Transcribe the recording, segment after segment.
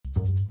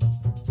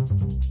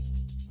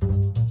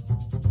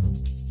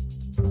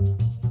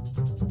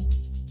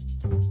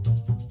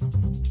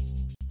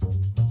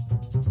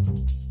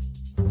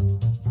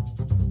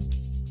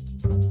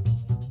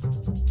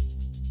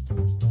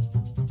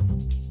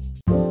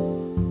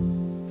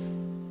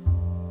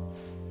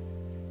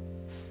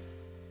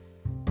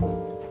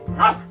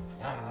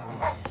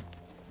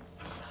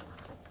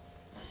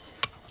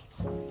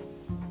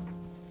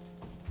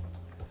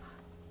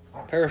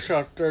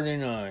Parashat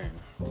 39,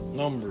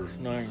 Numbers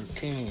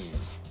 19,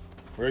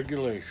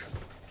 Regulation.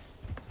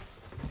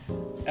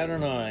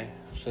 Adonai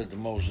said to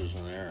Moses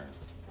and Aaron,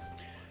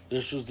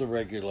 "This is the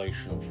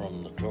regulation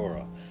from the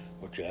Torah,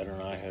 which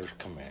Adonai has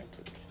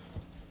commanded.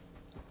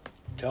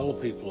 Tell the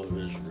people of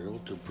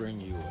Israel to bring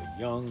you a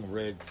young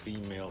red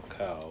female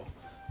cow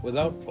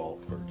without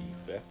fault or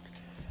defect,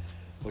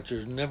 which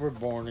has never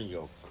borne a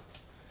yoke.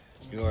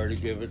 You are to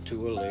give it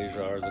to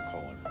Eleazar the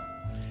Cohen.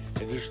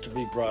 It is to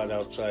be brought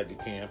outside the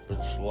camp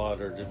and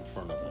slaughtered in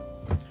front of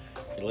him.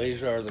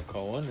 Eleazar the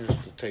Cohen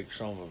is to take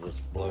some of its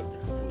blood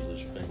with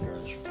his finger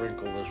and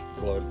sprinkle this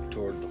blood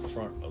toward the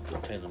front of the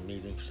tent of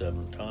meeting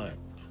 7 times.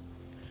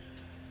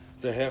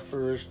 The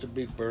heifer is to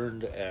be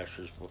burned to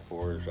ashes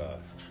before his eyes.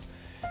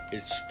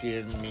 Its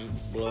skin, meat,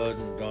 blood,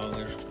 and dung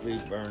is to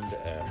be burned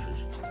to ashes.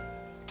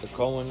 The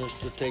Cohen is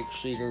to take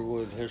cedar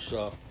wood,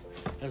 hyssop,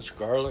 and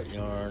scarlet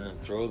yarn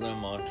and throw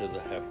them onto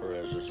the heifer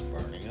as it's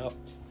burning up.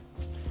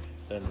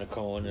 Then the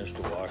Cohen is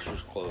to wash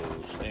his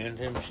clothes and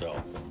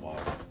himself in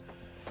water,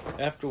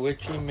 after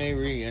which he may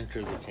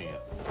re-enter the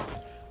camp.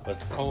 But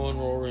the Cohen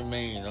will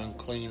remain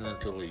unclean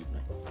until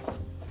evening.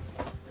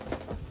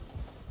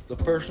 The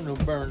person who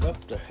burned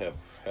up the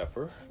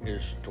heifer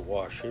is to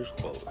wash his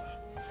clothes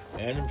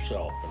and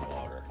himself in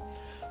water,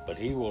 but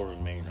he will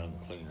remain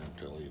unclean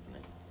until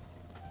evening.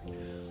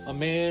 A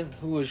man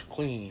who is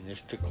clean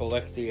is to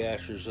collect the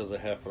ashes of the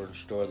heifer and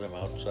store them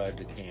outside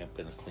the camp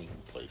in a clean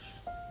place.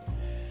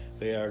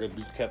 They are to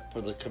be kept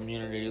for the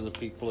community of the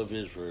people of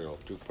Israel,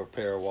 to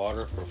prepare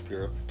water for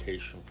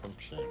purification from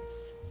sin.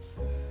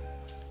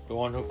 The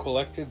one who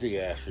collected the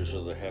ashes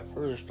of the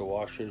heifer is to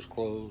wash his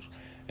clothes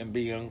and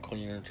be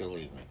unclean until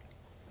evening.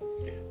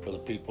 For the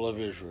people of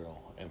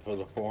Israel and for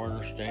the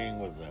foreigner staying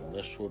with them,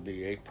 this will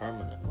be a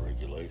permanent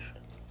regulation.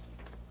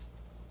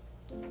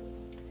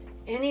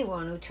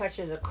 Anyone who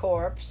touches a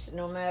corpse,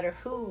 no matter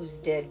whose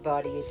dead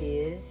body it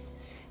is,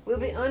 will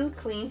be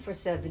unclean for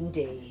 7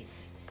 days.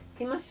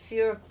 He must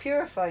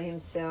purify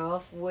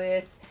himself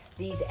with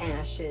these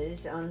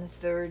ashes on the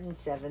 3rd and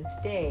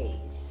 7th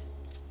days.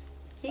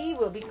 He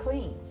will be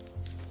clean.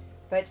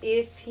 But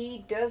if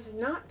he does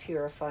not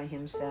purify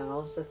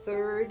himself the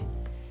 3rd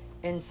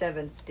and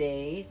 7th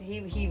day,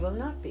 he will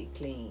not be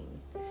clean.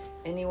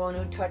 Anyone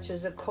who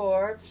touches a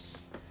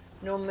corpse,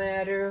 no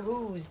matter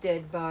whose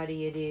dead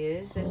body it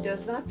is, and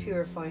does not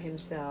purify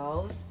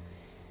himself,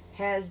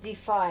 has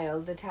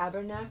defiled the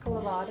tabernacle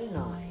of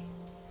Adonai.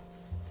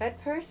 That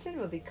person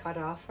will be cut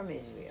off from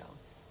Israel,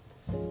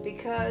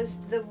 because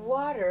the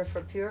water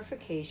for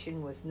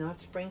purification was not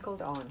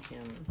sprinkled on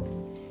him.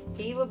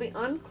 He will be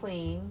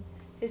unclean.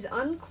 His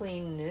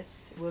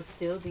uncleanness will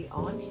still be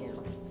on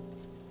him.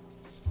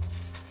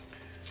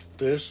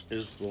 This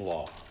is the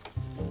law.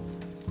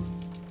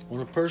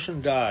 When a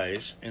person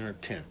dies in a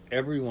tent,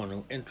 everyone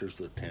who enters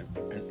the tent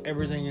and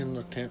everything in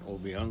the tent will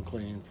be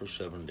unclean for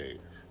 7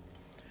 days.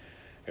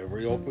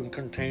 Every open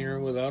container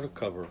without a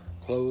cover,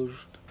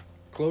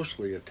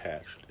 closely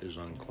attached, is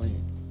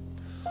unclean.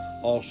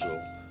 Also,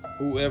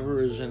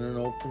 whoever is in an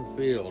open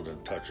field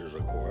and touches a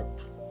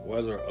corpse,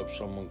 whether of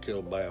someone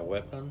killed by a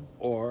weapon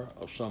or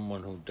of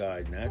someone who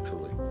died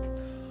naturally,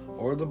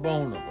 or the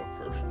bone of a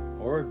person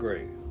or a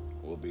grave,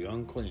 will be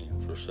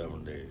unclean for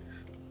 7 days.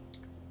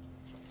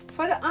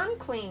 For the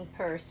unclean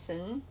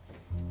person,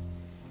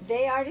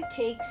 they are to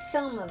take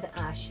some of the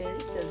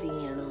ashes of the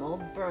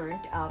animal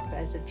burnt up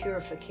as a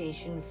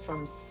purification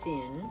from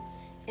sin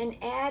and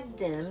add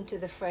them to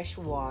the fresh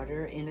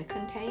water in a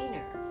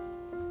container.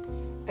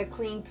 A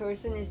clean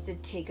person is to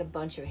take a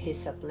bunch of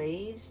hyssop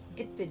leaves,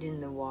 dip it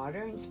in the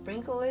water, and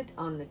sprinkle it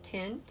on the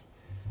tent,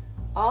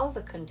 all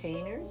the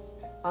containers,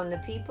 on the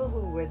people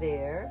who were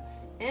there,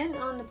 and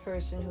on the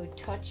person who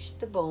touched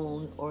the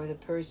bone, or the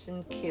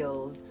person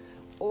killed,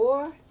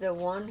 or the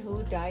one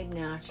who died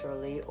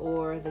naturally,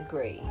 or the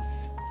grave.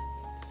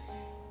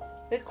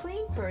 The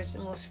clean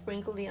person will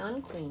sprinkle the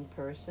unclean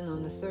person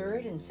on the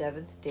 3rd and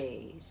 7th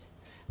days.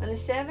 On the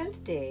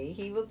 7th day,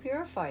 he will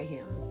purify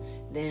him.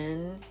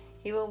 Then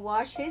he will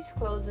wash his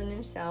clothes and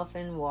himself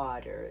in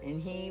water,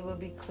 and he will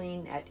be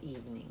clean at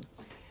evening.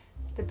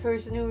 The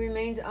person who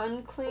remains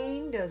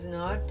unclean, does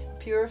not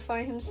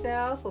purify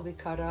himself, will be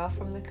cut off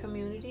from the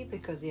community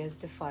because he has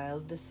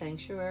defiled the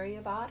sanctuary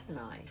of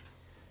Adonai.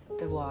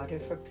 The water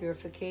for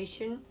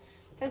purification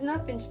has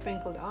not been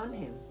sprinkled on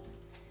him.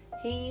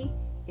 He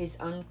is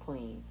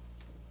unclean.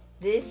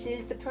 This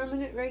is the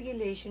permanent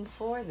regulation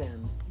for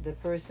them. The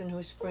person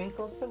who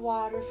sprinkles the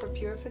water for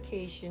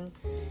purification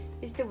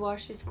is to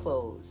wash his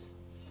clothes.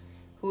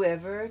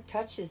 Whoever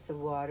touches the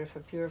water for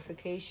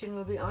purification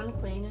will be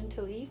unclean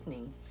until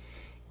evening.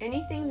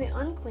 Anything the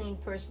unclean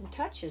person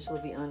touches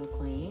will be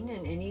unclean,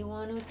 and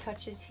anyone who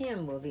touches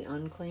him will be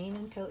unclean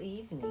until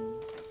evening.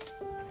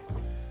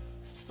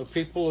 The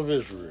people of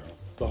Israel,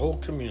 the whole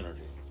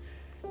community,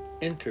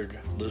 entered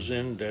the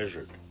Zin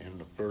desert in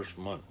the 1st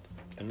month,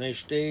 and they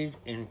stayed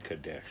in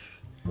Kadesh.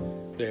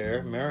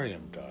 There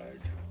Miriam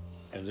died,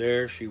 and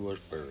there she was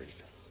buried.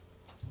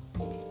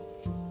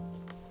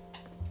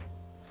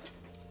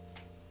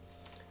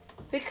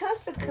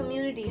 Because the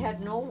community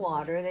had no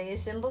water, they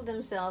assembled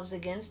themselves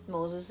against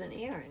Moses and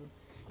Aaron.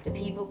 The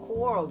people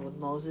quarreled with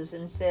Moses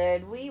and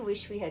said, "We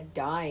wish we had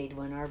died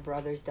when our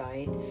brothers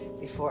died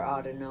before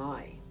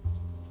Adonai.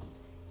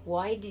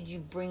 Why did you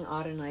bring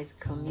Adonai's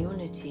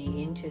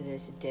community into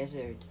this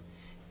desert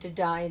to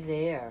die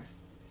there,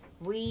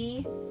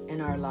 we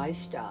and our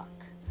livestock?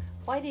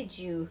 Why did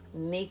you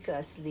make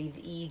us leave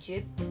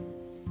Egypt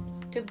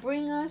to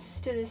bring us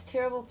to this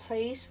terrible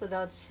place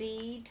without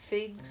seed,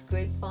 figs,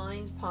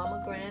 grapevines,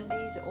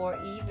 pomegranates,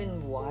 or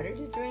even water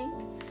to drink?"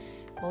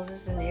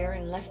 Moses and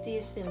Aaron left the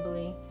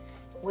assembly,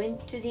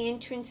 went to the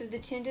entrance of the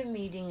tent of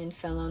meeting, and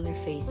fell on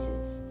their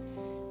faces.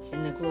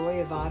 And the glory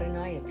of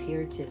Adonai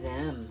appeared to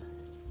them.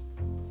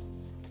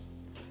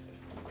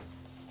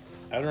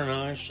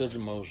 Adonai said to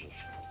Moses,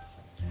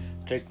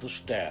 "Take the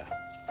staff,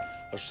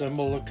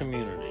 assemble the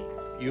community,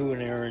 you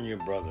and Aaron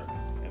your brother,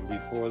 and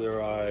before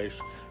their eyes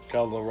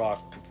tell the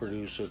rock to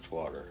produce its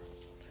water.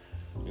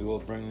 You will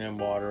bring them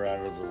water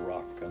out of the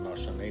rock, and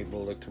thus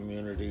enable the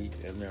community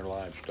and their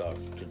livestock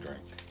to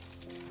drink."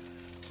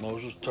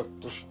 Moses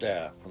took the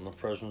staff from the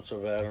presence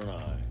of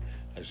Adonai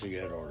as he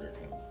had ordered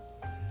him.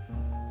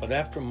 But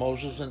after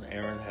Moses and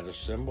Aaron had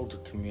assembled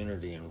the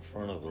community in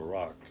front of the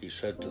rock, he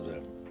said to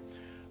them,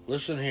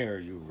 "Listen here,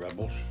 you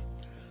rebels.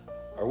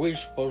 Are we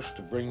supposed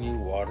to bring you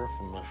water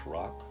from this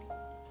rock?"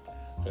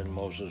 Then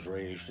Moses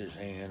raised his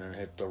hand and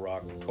hit the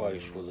rock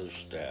twice with his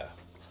staff.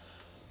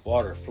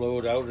 Water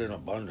flowed out in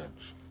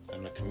abundance,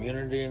 and the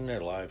community and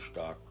their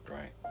livestock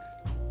drank.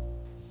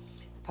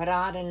 But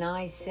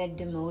Adonai said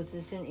to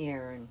Moses and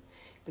Aaron,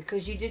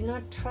 "Because you did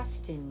not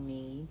trust in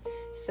me,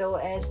 so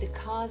as to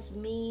cause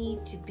me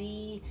to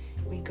be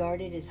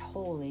regarded as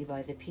holy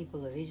by the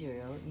people of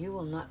Israel, you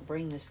will not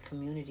bring this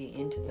community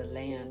into the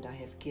land I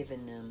have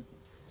given them."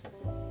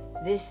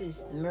 This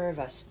is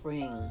Merva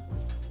spring,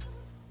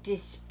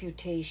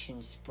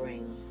 disputation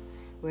spring,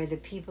 where the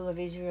people of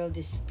Israel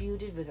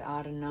disputed with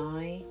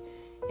Adonai,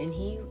 and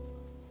he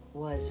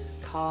was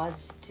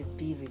caused to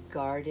be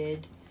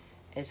regarded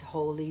as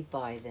holy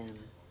by them.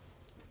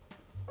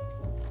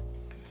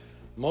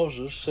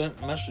 Moses sent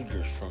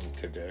messengers from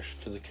Kadesh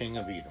to the king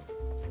of Edom.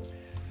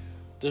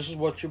 "This is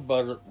what your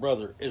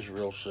brother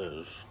Israel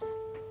says.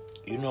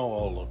 You know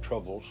all the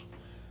troubles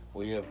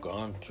we have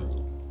gone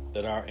through,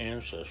 that our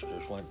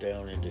ancestors went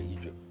down into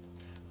Egypt.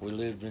 We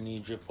lived in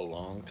Egypt a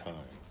long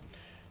time,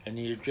 and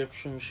the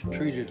Egyptians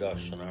treated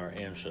us and our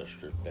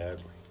ancestors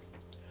badly.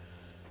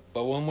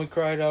 But when we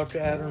cried out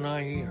to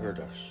Adonai, he heard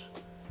us,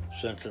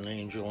 sent an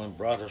angel, and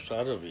brought us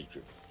out of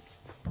Egypt.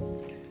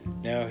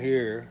 Now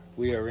here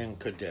we are in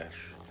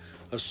Kadesh,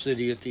 a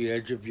city at the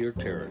edge of your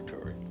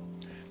territory.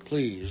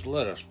 Please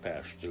let us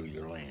pass through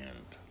your land.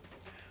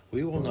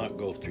 We will not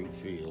go through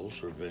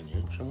fields or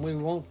vineyards, and we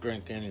won't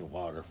drink any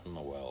water from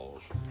the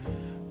wells.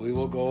 We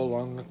will go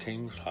along the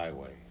king's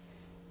highway,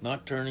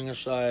 not turning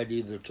aside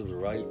either to the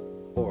right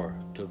or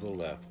to the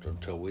left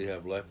until we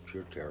have left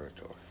your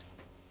territory."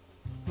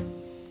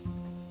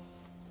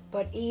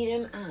 But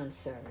Edom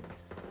answered,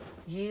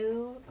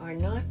 "You are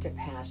not to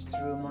pass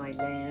through my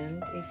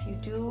land. If you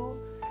do,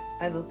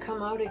 I will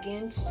come out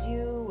against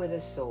you with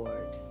a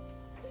sword."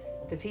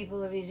 The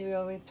people of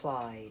Israel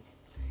replied,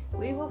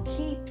 "We will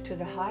keep to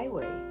the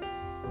highway.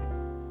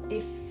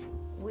 If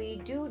we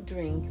do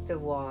drink the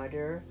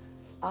water,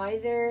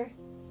 either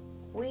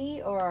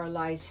we or our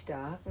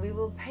livestock, we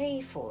will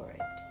pay for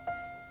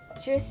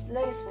it. Just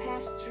let us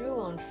pass through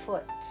on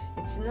foot.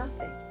 It's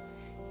nothing."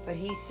 But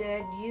he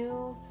said,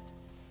 "You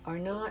are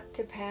not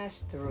to pass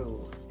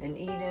through." And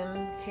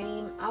Edom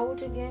came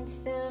out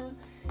against them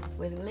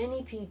with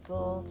many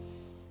people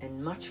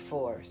and much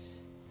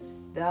force.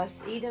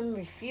 Thus Edom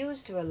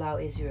refused to allow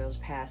Israel's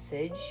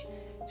passage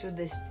through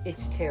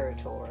its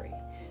territory.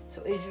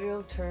 So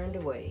Israel turned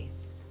away.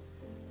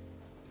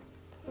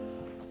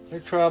 They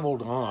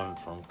traveled on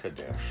from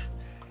Kadesh,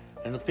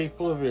 and the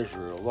people of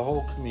Israel, the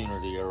whole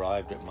community,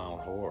 arrived at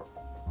Mount Hor.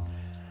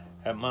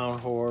 At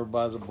Mount Hor,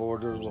 by the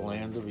border of the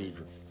land of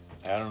Egypt,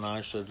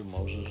 Adonai said to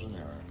Moses and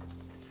Aaron,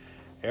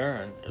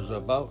 "Aaron is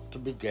about to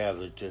be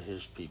gathered to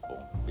his people,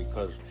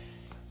 because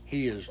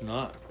he is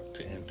not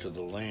to enter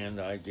the land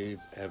I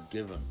have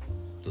given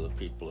to the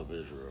people of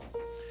Israel,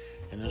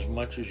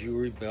 inasmuch as you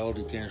rebelled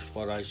against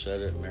what I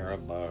said at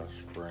Meribah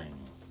spring.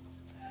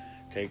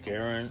 Take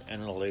Aaron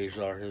and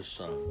Eleazar his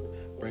son,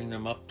 bring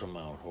them up to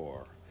Mount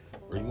Hor.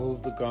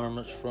 Remove the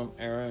garments from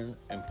Aaron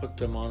and put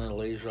them on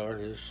Eleazar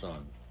his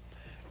son.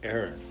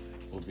 Aaron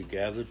will be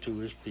gathered to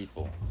his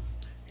people.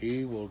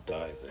 He will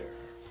die there."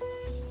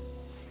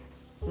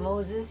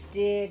 Moses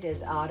did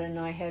as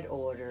Adonai had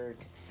ordered.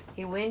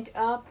 He went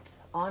up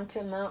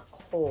onto Mount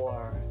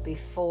Hor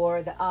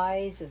before the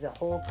eyes of the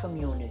whole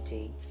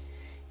community.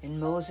 And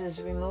Moses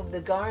removed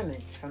the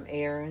garments from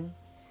Aaron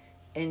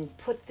and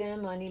put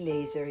them on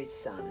Eleazar his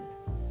son.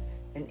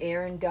 And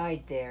Aaron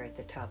died there at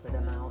the top of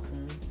the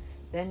mountain.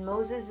 Then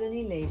Moses and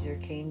Eleazar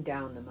came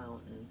down the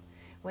mountain.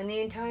 When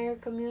the entire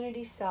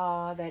community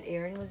saw that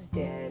Aaron was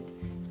dead,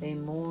 they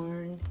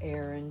mourned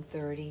Aaron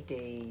 30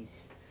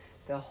 days,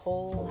 the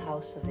whole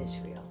house of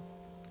Israel.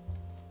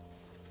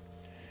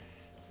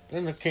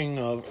 Then the king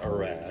of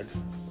Arad,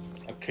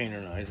 a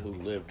Canaanite who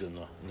lived in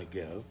the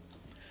Negev,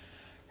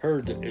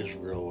 heard that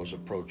Israel was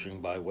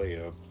approaching by way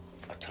of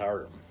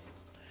Atarim.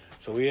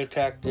 So he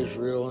attacked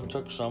Israel and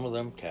took some of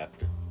them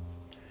captive.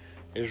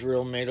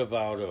 Israel made a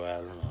vow to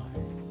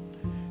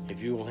Adonai,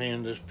 "If you will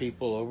hand this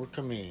people over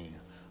to me,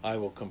 I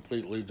will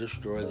completely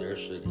destroy their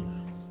cities."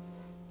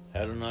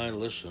 Adonai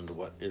listened to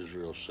what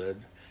Israel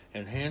said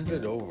and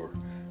handed over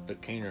the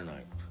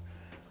Canaanites.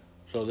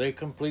 So they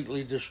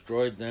completely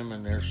destroyed them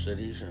and their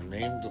cities and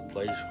named the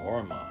place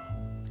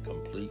Hormah,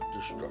 complete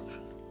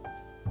destruction.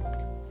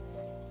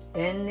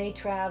 Then they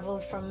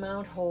traveled from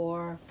Mount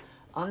Hor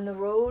on the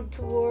road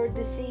toward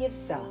the Sea of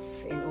Suf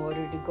in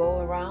order to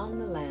go around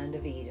the land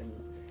of Edom.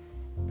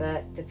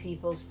 But the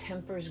people's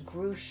tempers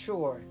grew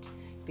short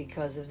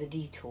because of the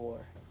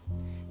detour.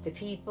 The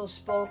people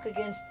spoke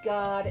against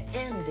God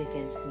and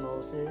against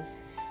Moses.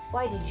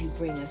 "Why did you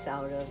bring us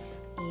out of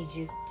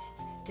Egypt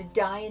to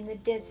die in the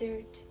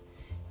desert?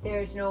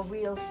 There's no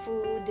real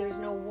food, there's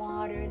no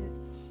water,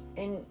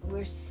 and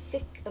we're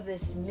sick of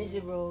this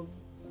miserable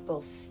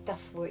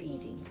stuff we're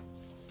eating."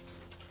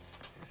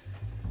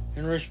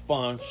 In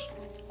response,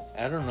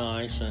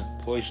 Adonai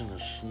sent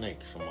poisonous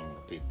snakes among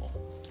the people.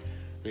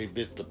 They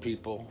bit the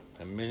people,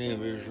 and many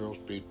of Israel's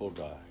people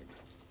died.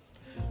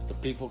 The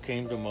people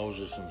came to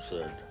Moses and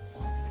said,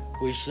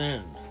 "We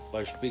sinned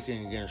by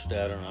speaking against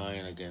Adonai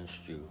and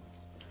against you.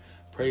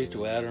 Pray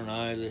to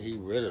Adonai that he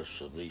rid us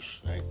of these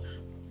snakes."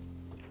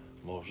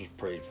 Moses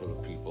prayed for the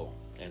people,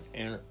 and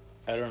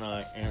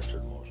Adonai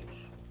answered Moses,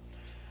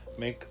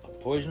 "Make a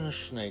poisonous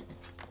snake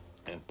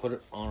and put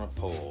it on a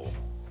pole.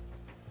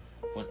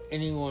 When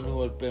anyone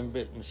who has been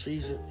bitten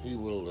sees it, he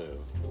will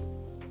live."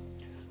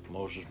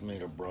 Moses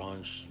made a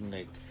bronze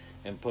snake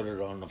and put it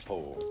on the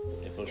pole.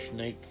 If a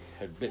snake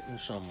had bitten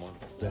someone,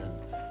 then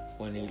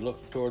when he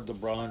looked toward the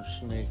bronze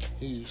snake,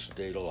 he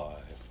stayed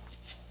alive.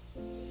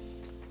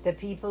 The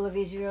people of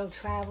Israel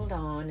traveled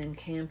on and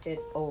camped at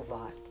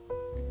Ovat.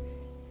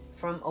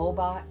 From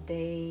Ovat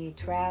they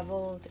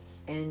traveled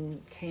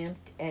and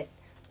camped at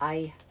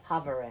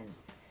Ai-Havaran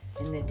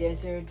in the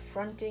desert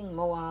fronting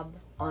Moab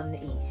on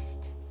the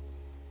east.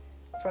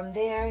 From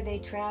there they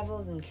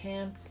traveled and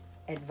camped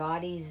at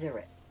Wadi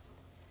Zeret.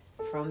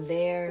 From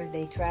there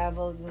they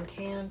traveled and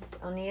camped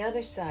on the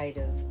other side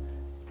of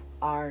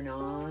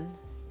Arnon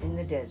in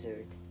the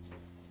desert.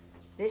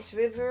 This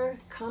river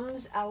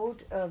comes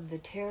out of the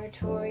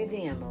territory of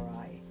the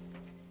Amorite.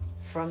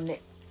 From the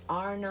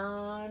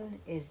Arnon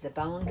is the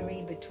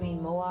boundary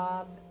between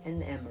Moab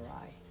and the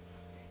Amorite.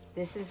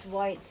 This is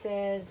why it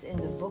says in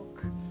the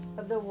book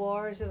of the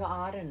Wars of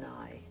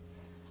Adonai,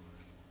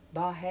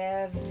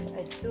 Bahav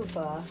at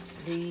Sufa,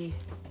 the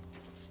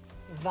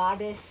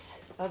Vadis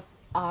of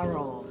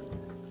Aron.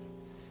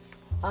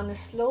 On the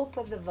slope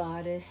of the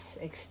Vadis,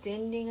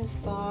 extending as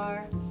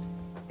far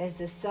as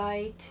the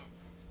site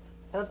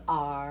of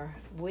Ar,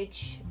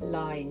 which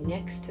lie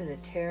next to the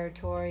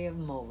territory of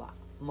Moab.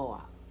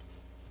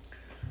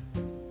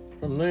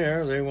 From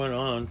there they went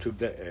on to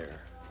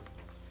Be'er,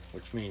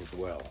 which means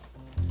well.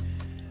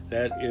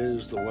 That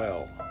is the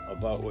well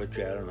about which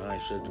Adonai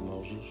said to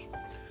Moses,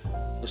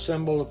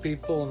 "Assemble the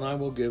people and I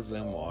will give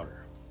them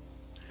water."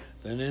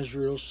 Then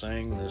Israel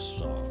sang this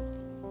song,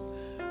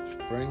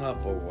 "Spring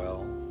up, O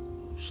well,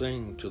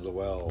 sing to the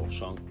well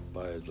sunk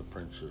by the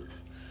princes,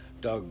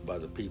 dug by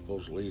the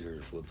people's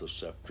leaders with the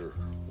scepter,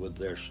 with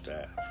their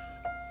staffs."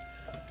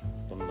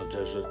 From the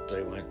desert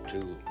they went to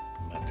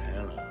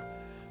Matana,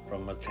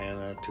 from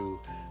Matana to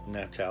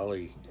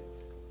Naphtali,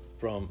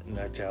 from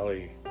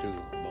Naphtali to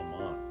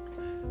Bamot,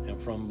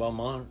 and from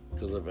Bamot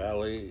to the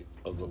valley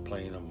of the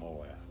plain of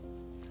Moab,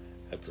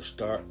 at the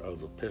start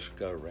of the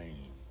Pisgah range,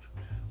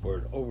 where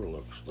it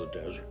overlooks the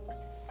desert.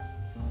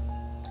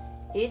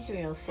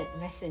 Israel sent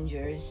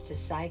messengers to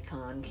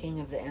Sihon,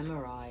 king of the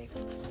Amorite,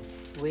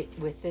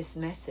 with this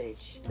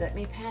message, "Let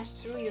me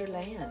pass through your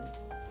land.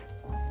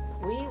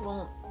 We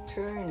won't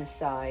turn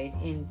aside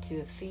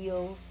into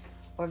fields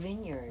or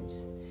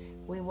vineyards.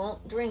 We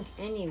won't drink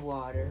any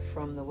water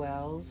from the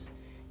wells.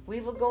 We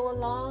will go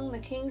along the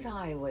king's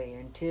highway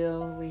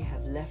until we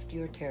have left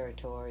your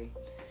territory."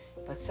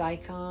 But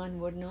Sihon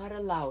would not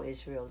allow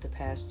Israel to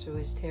pass through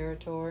his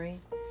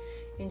territory.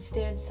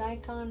 Instead,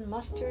 Sihon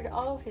mustered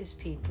all his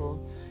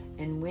people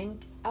and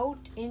went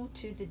out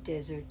into the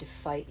desert to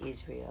fight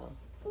Israel.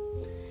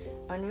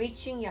 On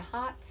reaching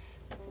Yahatz,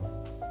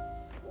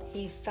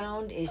 he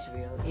found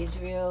Israel.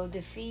 Israel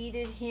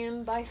defeated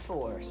him by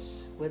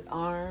force with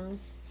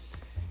arms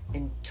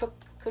and took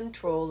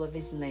control of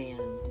his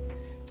land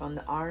from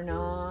the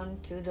Arnon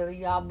to the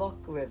Yabok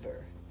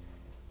River,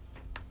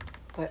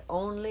 but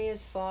only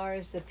as far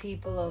as the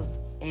people of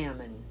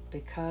Ammon,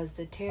 because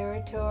the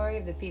territory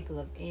of the people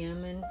of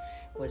Ammon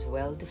was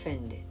well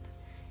defended.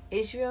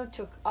 Israel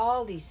took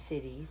all these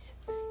cities.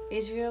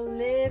 Israel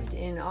lived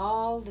in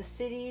all the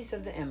cities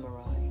of the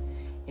Amorite,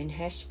 in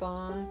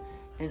Heshbon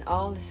and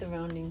all the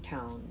surrounding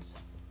towns.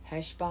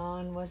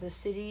 Heshbon was a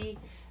city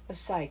of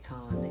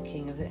Sihon, the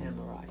king of the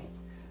Amorite.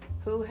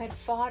 who had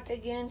fought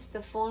against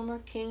the former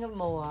king of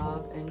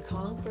Moab and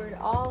conquered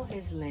all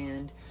his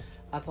land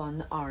upon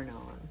the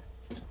Arnon.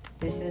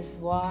 This is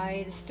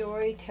why the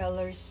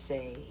storytellers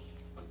say,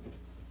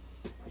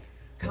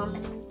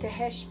 "Come to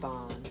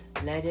Heshbon,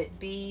 let it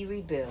be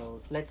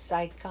rebuilt. Let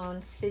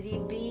Sicon city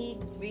be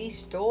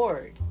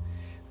restored.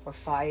 For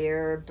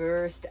fire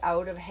burst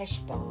out of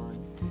Heshbon,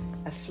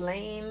 a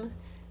flame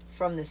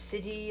from the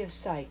city of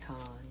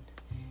Sicon.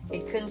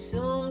 It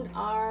consumed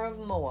Ar of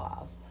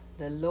Moab,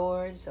 the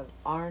lords of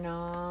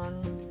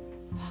Arnon's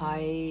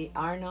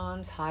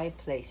high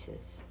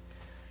places.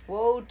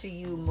 Woe to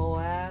you,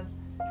 Moab!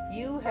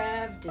 You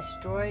have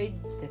destroyed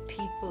the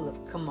people of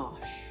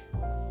Chemosh.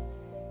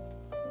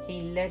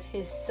 He let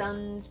his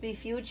sons be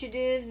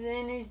fugitives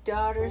and his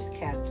daughters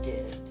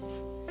captives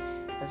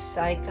of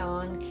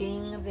Sicon,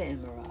 king of the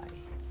Amorite.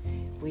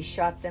 We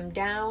shot them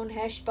down.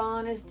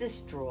 Heshbon is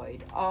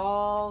destroyed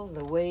all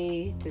the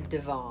way to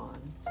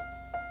Devon.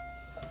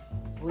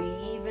 We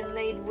even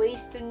laid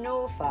waste to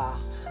Nophah,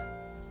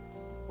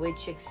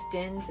 which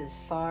extends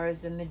as far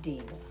as the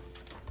Medeba."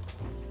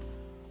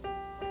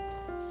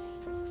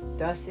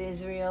 Thus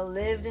Israel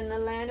lived in the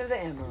land of the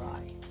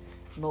Amorite.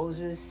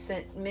 Moses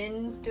sent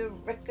men to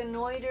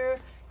reconnoiter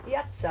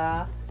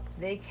Yatzah.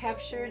 They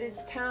captured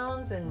its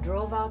towns and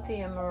drove out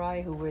the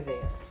Amorite who were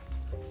there.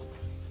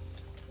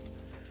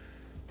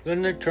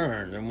 Then they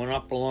turned and went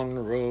up along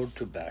the road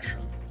to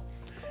Bashan.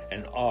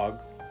 And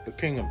Og, the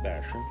king of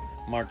Bashan,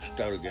 marched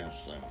out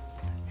against them,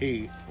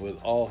 he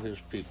with all his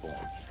people,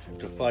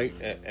 to fight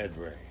at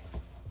Edrei.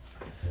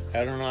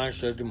 Adonai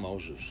said to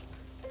Moses,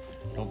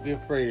 "Don't be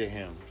afraid of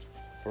him,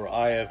 for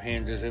I have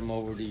handed him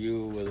over to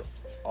you with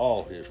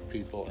all his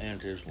people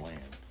and his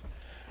land.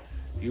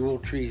 You will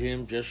treat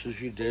him just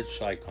as you did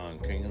Sicon,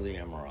 king of the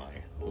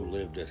Amorite, who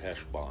lived at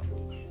Heshbon."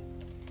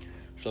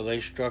 So they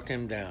struck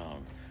him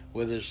down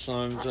with his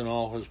sons and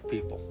all his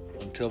people,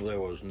 until there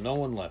was no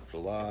one left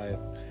alive,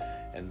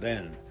 and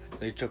then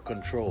they took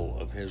control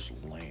of his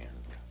land.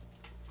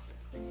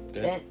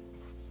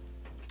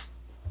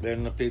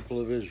 Then the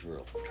people of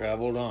Israel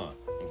traveled on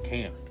and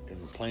camped in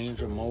the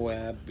plains of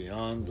Moab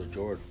beyond the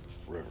Jordan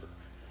River,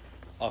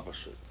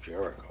 opposite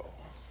Jericho.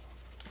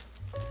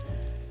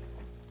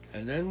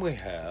 And then we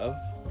have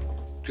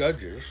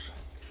Judges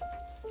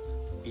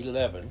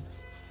 11,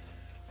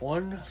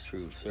 1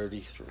 through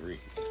 33.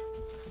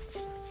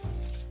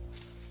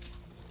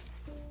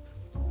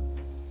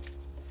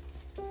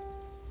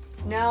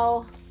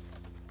 Now,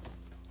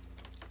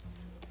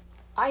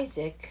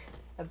 Isaac,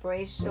 a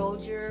brave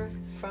soldier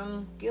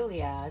from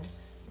Gilead,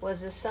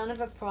 was the son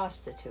of a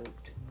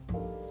prostitute.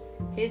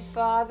 His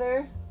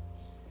father,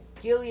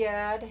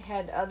 Gilead,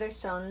 had other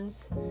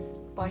sons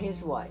by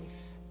his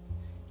wife.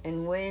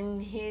 And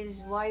when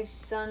his wife's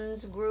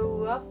sons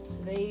grew up,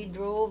 they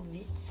drove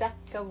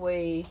Yitzhak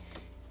away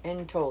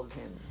and told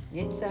him.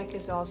 Yitzhak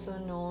is also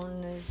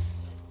known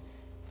as,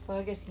 well,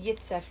 I guess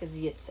Yitzhak is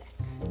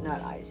Yitzhak,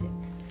 not Isaac.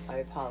 I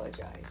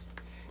apologize.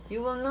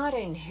 "You will not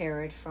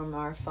inherit from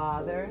our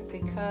father,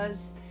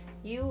 because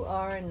you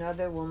are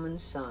another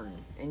woman's son."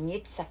 And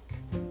Yitzhak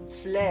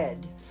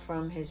fled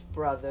from his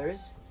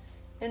brothers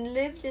and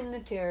lived in the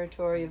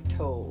territory of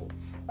Tov,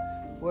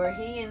 where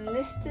he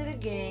enlisted a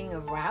gang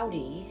of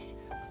rowdies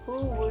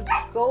who would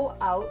go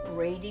out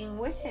raiding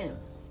with him.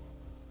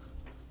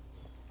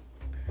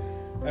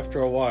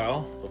 After a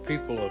while, the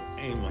people of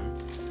Ammon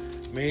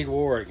made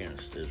war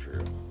against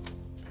Israel.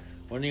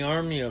 When the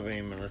army of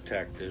Ammon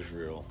attacked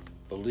Israel,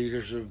 the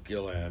leaders of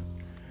Gilead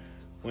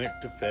went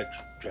to fetch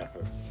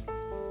Jephthah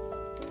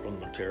from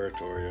the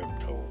territory of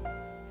Tob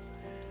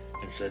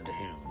and said to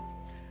him,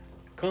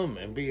 "Come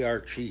and be our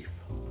chief,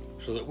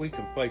 so that we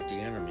can fight the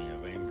enemy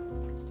of Ammon."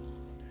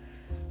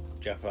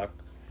 Jephthah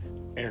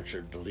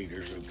answered the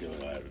leaders of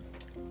Gilead,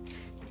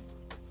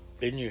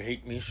 "Didn't you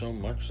hate me so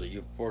much that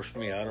you forced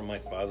me out of my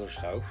father's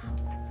house?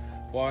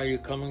 Why are you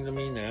coming to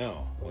me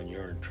now when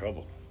you're in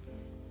trouble?"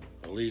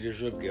 The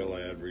leaders of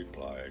Gilead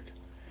replied,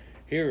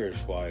 "Here is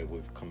why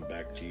we've come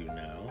back to you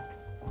now.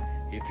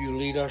 If you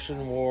lead us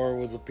in war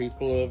with the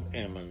people of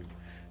Ammon,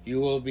 you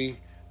will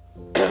be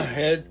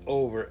head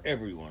over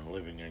everyone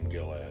living in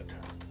Gilead."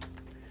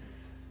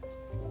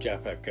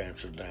 Jephthah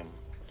answered them,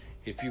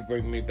 "If you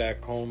bring me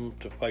back home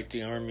to fight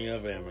the army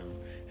of Ammon,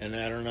 and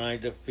Adonai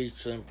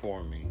defeats them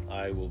for me,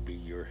 I will be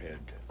your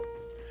head."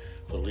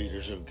 The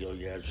leaders of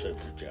Gilead said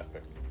to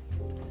Jephthah,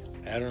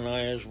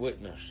 "Adonai is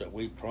witness that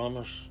we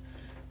promise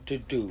to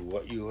do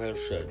what you have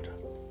said."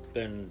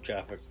 Then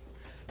Jephthah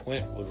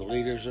went with the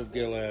leaders of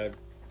Gilead,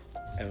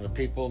 and the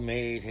people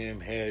made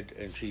him head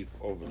and chief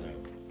over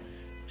them.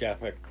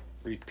 Jephthah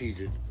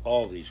repeated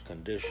all these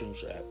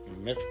conditions at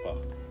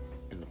Mizpah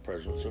in the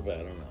presence of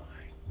Adonai.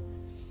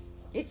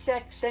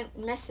 Yitzhak sent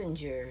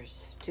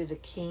messengers to the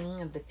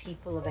king of the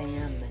people of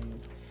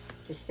Ammon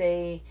to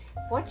say,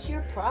 "What's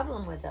your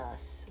problem with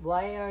us?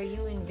 Why are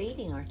you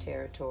invading our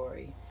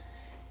territory?"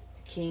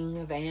 The king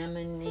of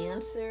Ammon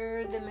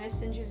answered the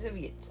messengers of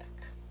Yitzhak,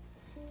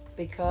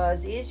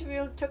 "Because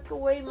Israel took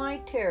away my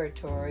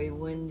territory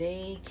when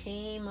they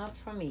came up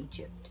from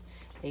Egypt.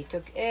 They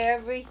took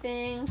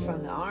everything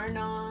from the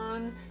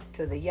Arnon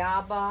to the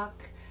Yabok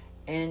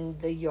and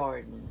the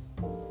Jordan.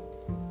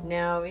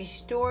 Now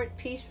restore it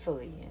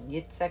peacefully. And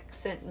Yitzhak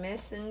sent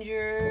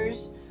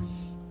messengers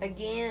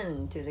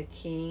again to the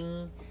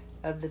king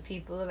of the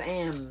people of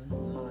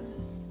Ammon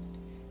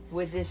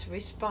with this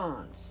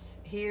response.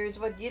 Here's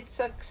what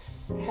Yitzhak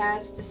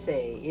has to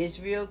say.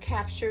 Israel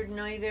captured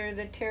neither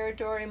the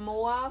territory of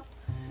Moab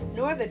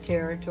nor the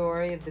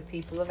territory of the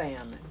people of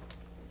Ammon.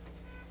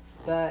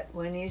 But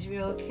when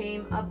Israel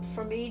came up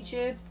from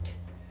Egypt,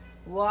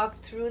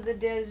 walked through the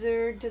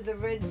desert to the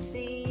Red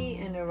Sea,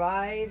 and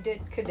arrived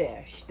at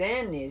Kadesh,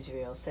 then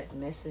Israel sent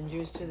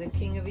messengers to the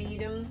king of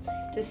Edom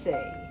to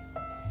say,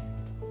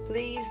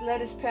 "Please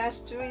let us pass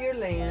through your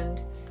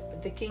land."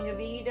 But the king of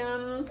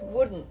Edom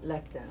wouldn't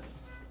let them.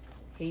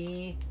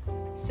 He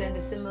sent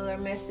a similar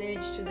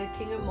message to the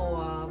king of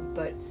Moab,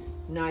 but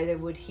neither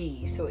would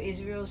he. So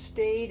Israel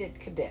stayed at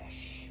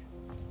Kadesh.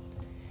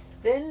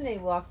 Then they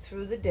walked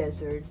through the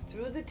desert,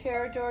 through the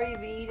territory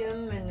of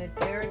Edom and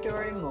the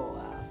territory of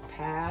Moab,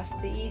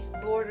 past the east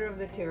border of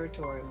the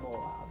territory of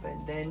Moab,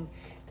 and then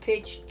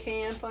pitched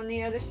camp on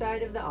the other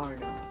side of the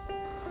Arnon.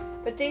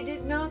 But they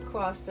did not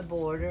cross the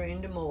border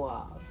into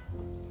Moab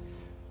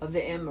of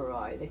the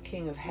Emori, the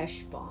king of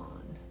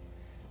Heshbon,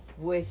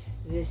 with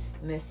this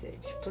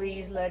message: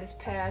 "Please let us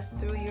pass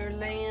through your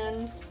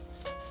land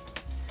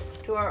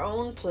to our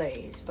own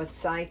place." But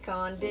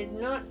Sihon did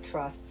not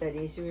trust that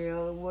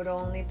Israel would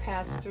only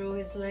pass through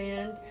his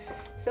land,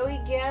 so he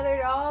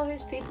gathered all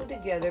his people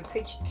together,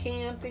 pitched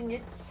camp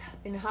in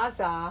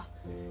Hazah,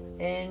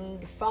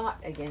 and fought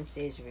against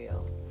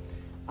Israel.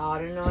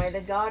 Adonai,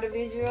 the God of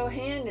Israel,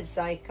 handed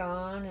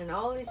Sihon and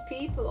all his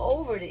people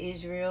over to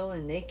Israel,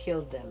 and they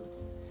killed them.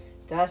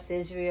 Thus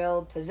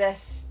Israel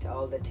possessed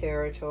all the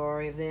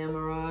territory of the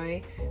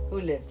Amorite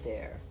who lived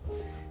there.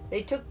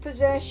 They took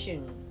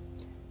possession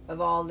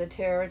of all the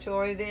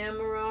territory of the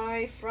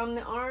Amorite from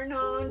the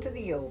Arnon to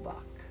the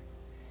Yobak,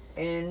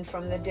 and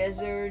from the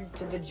desert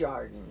to the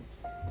Jordan.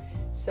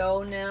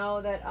 So now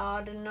that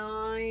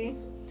Adonai,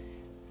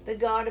 the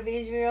God of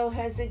Israel,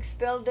 has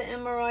expelled the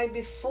Amorite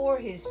before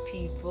his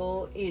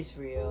people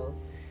Israel,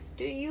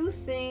 do you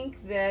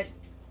think that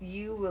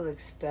you will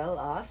expel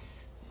us?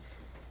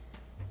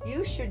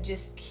 You should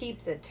just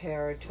keep the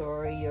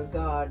territory your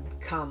God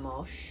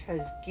Kamosh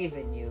has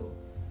given you,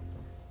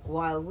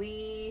 while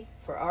we,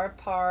 for our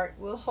part,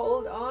 will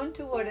hold on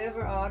to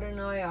whatever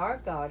Adonai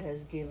our God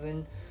has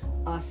given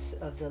us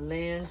of the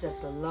lands that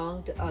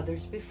belonged to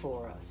others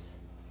before us.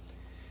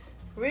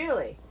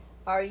 Really,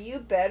 are you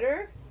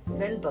better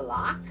than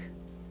Balak,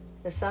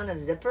 the son of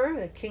Zippor,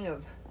 the king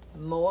of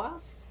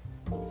Moab?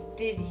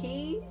 Did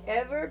he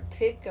ever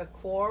pick a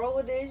quarrel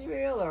with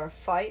Israel or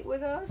fight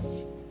with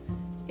us?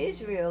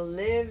 Israel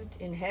lived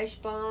in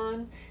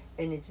Heshbon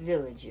and its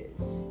villages,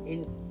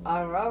 in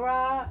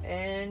Arara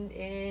and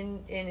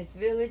in its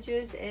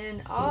villages,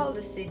 and all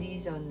the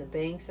cities on the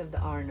banks of the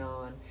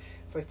Arnon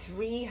for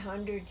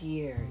 300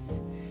 years.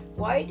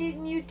 Why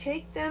didn't you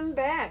take them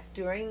back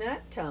during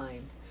that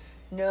time?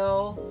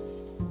 No,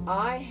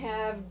 I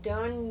have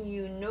done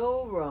you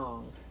no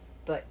wrong,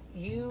 but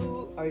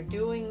you are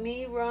doing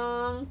me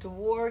wrong to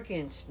war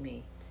against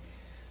me.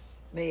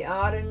 May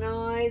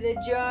Adonai the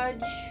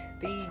judge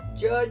be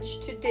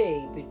judged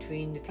today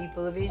between the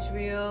people of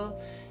Israel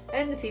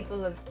and the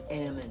people of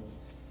Ammon.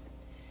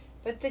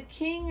 But the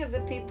king of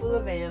the people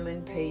of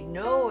Ammon paid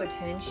no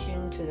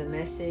attention to the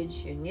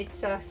message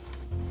Yitzhak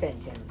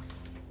sent him.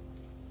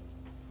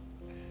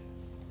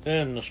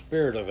 Then the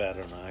spirit of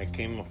Adonai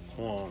came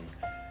upon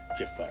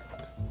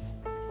Japheth,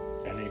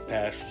 and he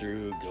passed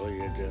through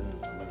Gilead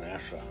and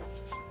Manasseh,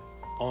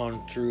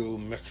 on through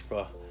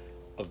Mizpah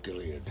of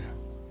Gilead,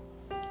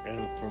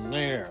 and from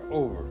there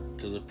over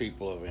to the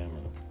people of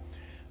Ammon.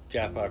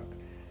 Japheth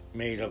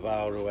made a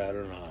vow to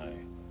Adonai,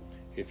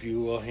 "If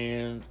you will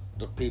hand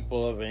the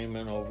people of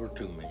Ammon over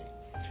to me,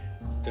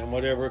 then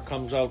whatever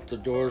comes out the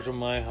doors of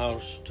my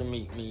house to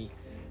meet me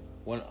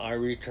when I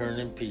return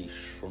in peace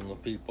from the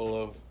people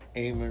of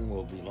Ammon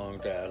will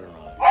belong to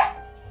Adonai.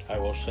 I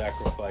will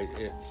sacrifice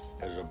it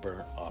as a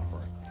burnt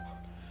offering."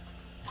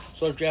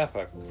 So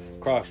Japheth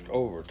crossed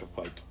over to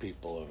fight the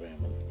people of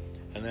Ammon,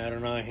 and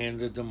Adonai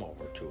handed them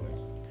over to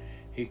him.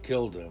 He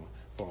killed them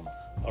from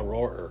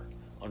Aroer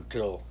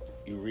until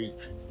you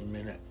reach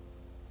Minit,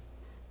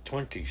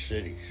 20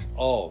 cities,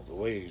 all the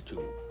way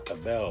to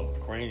Abel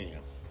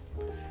Cranium.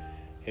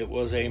 It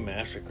was a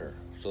massacre,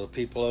 so the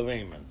people of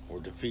Ammon were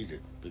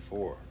defeated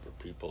before the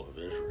people of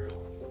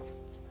Israel.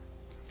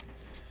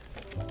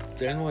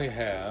 Then we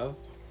have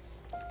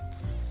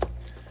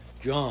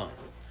John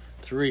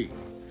 3,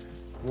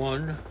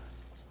 1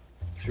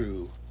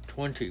 through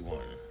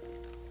 21.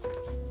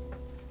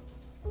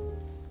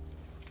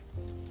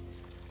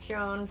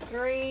 John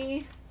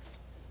 3,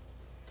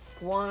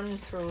 1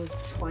 through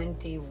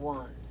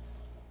 21.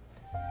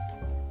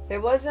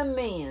 There was a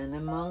man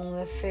among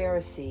the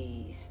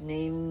Pharisees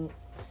named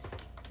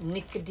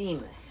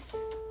Nicodemus,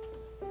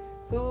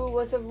 who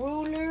was a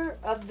ruler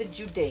of the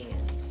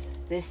Judeans.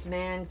 This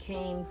man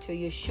came to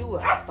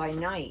Yeshua by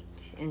night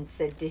and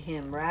said to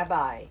him,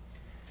 Rabbi,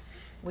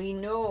 we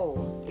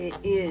know it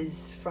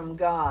is from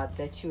God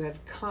that you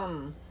have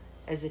come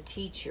as a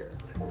teacher.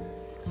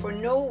 For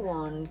no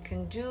one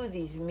can do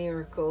these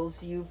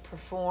miracles you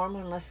perform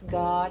unless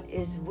God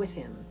is with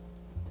him.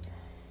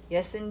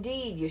 Yes,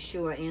 indeed,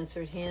 Yeshua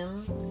answered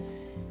him.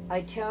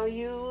 I tell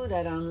you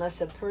that unless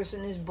a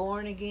person is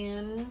born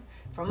again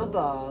from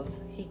above,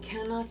 he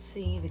cannot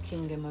see the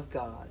kingdom of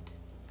God.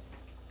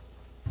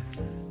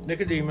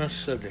 Nicodemus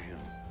said to him,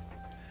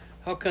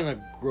 how can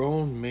a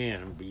grown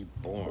man be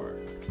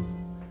born?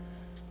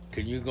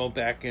 Can you go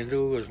back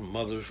into his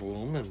mother's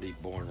womb and be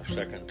born a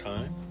second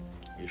time?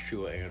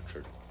 Yeshua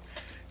answered,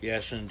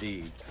 yes,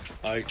 indeed.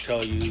 I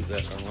tell you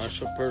that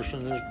unless a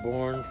person is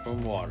born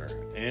from water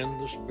and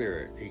the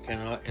Spirit, he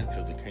cannot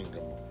enter the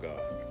kingdom of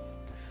God.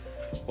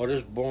 What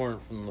is born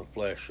from the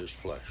flesh is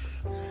flesh,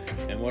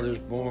 and what is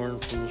born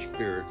from the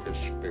Spirit is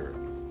spirit.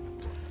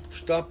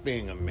 Stop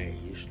being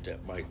amazed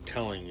at my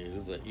telling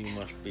you that you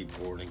must be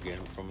born again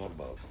from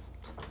above.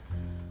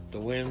 The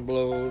wind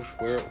blows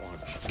where it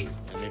wants to,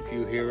 and if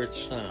you hear its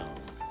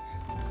sound,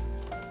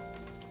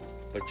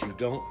 but you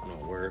don't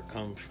know where it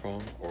comes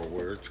from or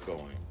where it's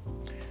going,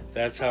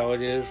 that's how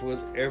it is with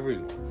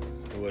everyone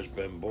who has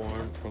been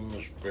born from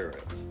the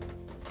Spirit.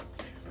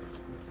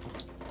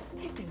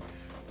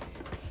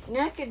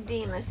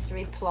 Nicodemus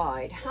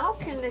replied, how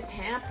can this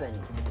happen?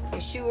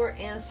 Yeshua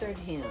answered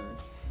him,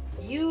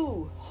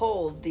 you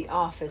hold the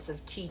office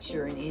of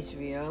teacher in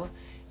Israel,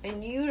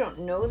 and you don't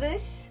know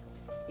this?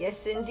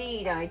 Yes,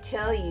 indeed, I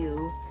tell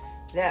you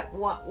that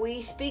what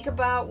we speak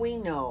about we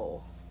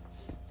know,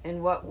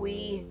 and what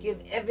we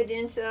give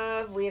evidence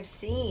of we have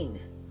seen.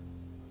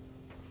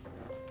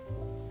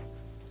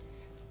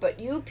 But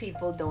you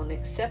people don't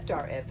accept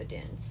our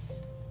evidence.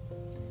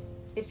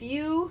 If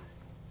you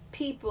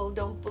people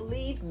don't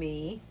believe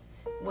me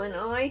when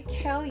I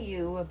tell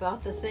you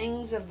about the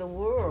things of the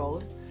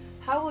world,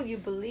 how will you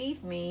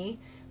believe me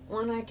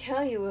when I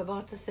tell you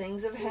about the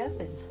things of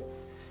heaven?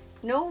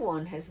 No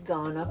one has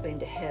gone up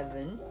into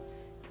heaven.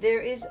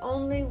 There is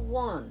only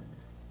one.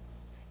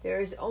 There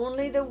is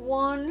only the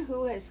one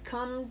who has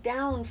come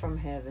down from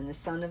heaven, the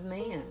Son of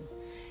Man.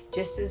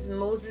 Just as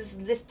Moses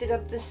lifted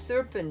up the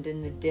serpent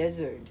in the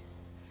desert,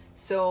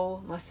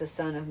 so must the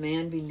Son of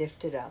Man be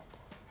lifted up,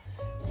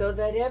 so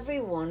that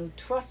everyone who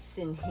trusts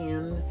in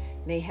him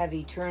may have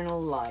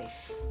eternal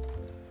life.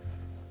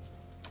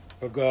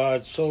 For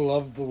God so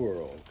loved the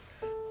world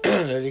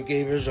that he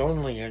gave his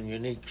only and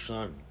unique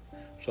Son,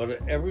 so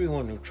that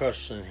everyone who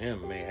trusts in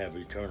him may have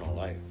eternal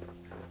life,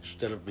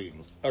 instead of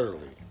being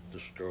utterly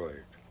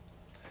destroyed.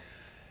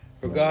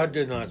 For God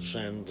did not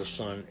send the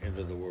Son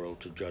into the world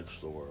to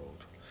judge the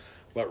world,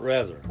 but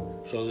rather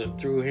so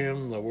that through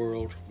him the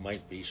world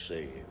might be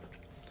saved.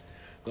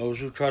 Those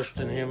who trust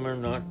in him are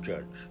not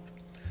judged.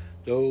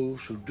 Those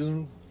who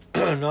do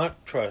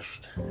not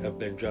trust have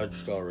been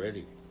judged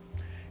already,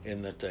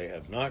 in that they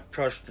have not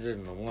trusted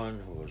in the one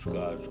who is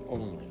God's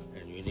only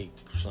and unique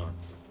Son.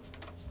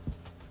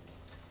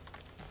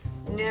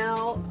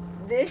 Now,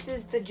 this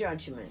is the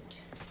judgment.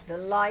 The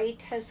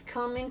light has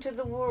come into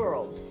the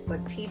world,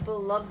 but people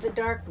love the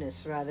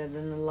darkness rather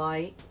than the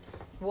light.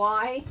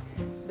 Why?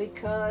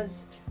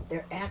 Because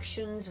their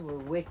actions were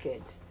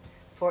wicked.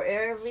 For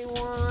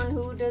everyone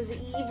who does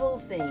evil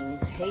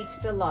things hates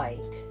the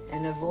light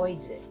and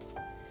avoids it,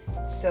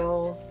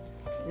 so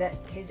that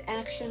his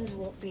actions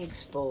won't be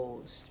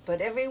exposed.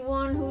 But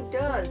everyone who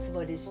does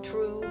what is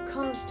true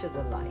comes to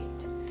the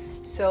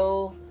light,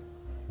 so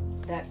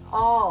that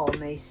all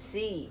may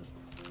see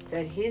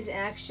that his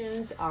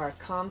actions are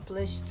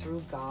accomplished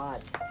through God.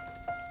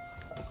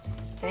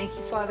 Thank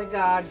you, Father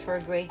God, for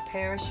a great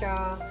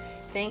parashah.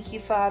 Thank you,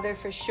 Father,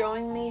 for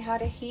showing me how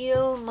to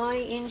heal my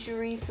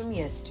injury from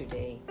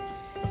yesterday.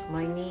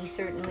 My knee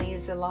certainly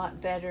is a lot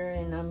better,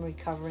 and I'm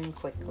recovering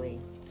quickly.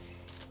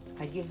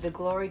 I give the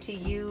glory to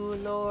you,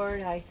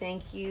 Lord. I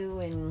thank you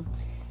and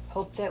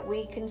hope that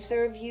we can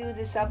serve you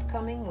this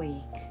upcoming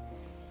week.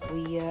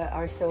 We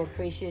are so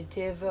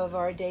appreciative of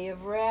our day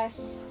of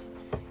rest.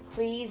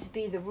 Please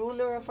be the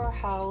ruler of our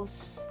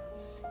house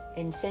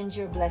and send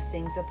your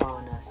blessings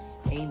upon us.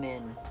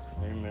 Amen.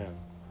 Amen.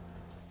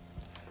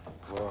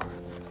 Well,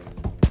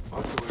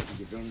 I'll go ahead and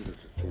get under the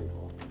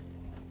table.